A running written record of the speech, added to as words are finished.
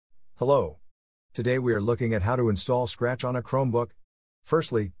Hello. Today we are looking at how to install Scratch on a Chromebook.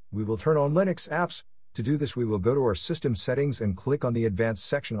 Firstly, we will turn on Linux apps. To do this, we will go to our system settings and click on the advanced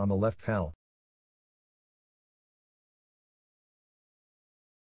section on the left panel.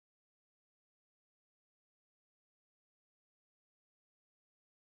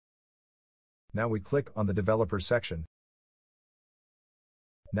 Now we click on the developer section.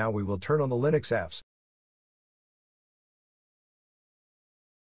 Now we will turn on the Linux apps.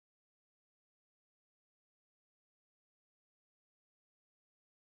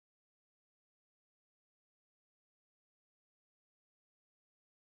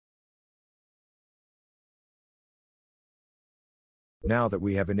 Now that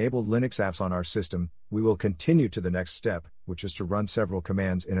we have enabled Linux apps on our system, we will continue to the next step, which is to run several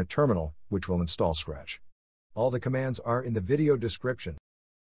commands in a terminal, which will install Scratch. All the commands are in the video description.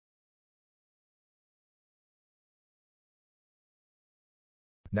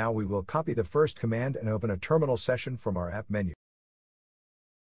 Now we will copy the first command and open a terminal session from our app menu.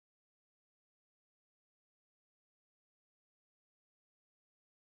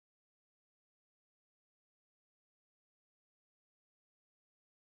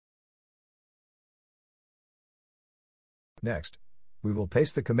 Next, we will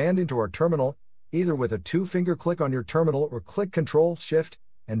paste the command into our terminal, either with a two-finger click on your terminal or click Ctrl, Shift,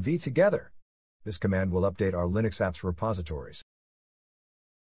 and V together. This command will update our Linux apps repositories.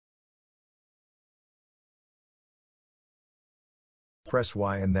 Press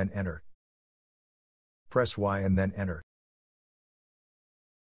Y and then Enter. Press Y and then Enter.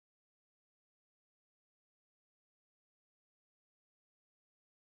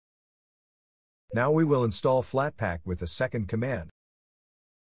 Now we will install Flatpak with the second command.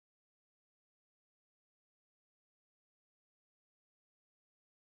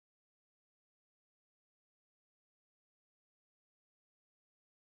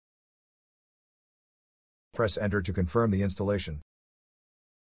 Press Enter to confirm the installation.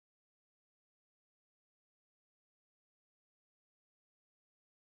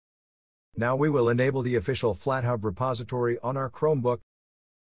 Now we will enable the official FlatHub repository on our Chromebook.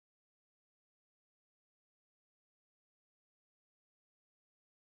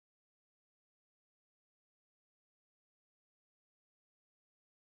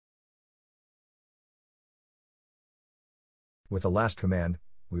 With the last command,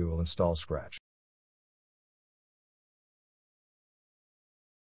 we will install Scratch.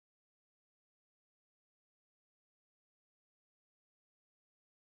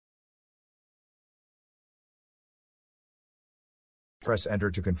 Press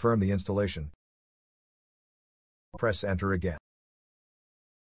Enter to confirm the installation. Press Enter again.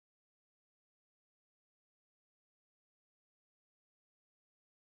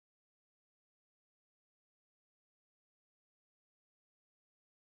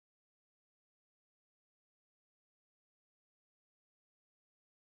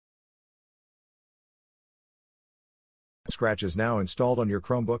 Scratch is now installed on your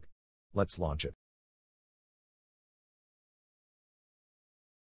Chromebook. Let's launch it.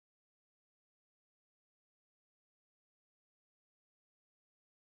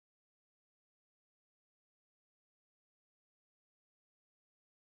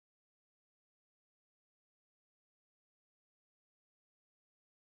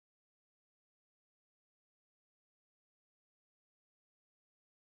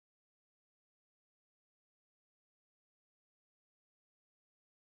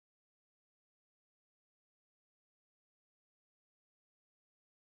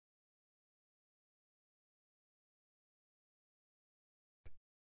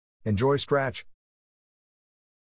 Enjoy Scratch.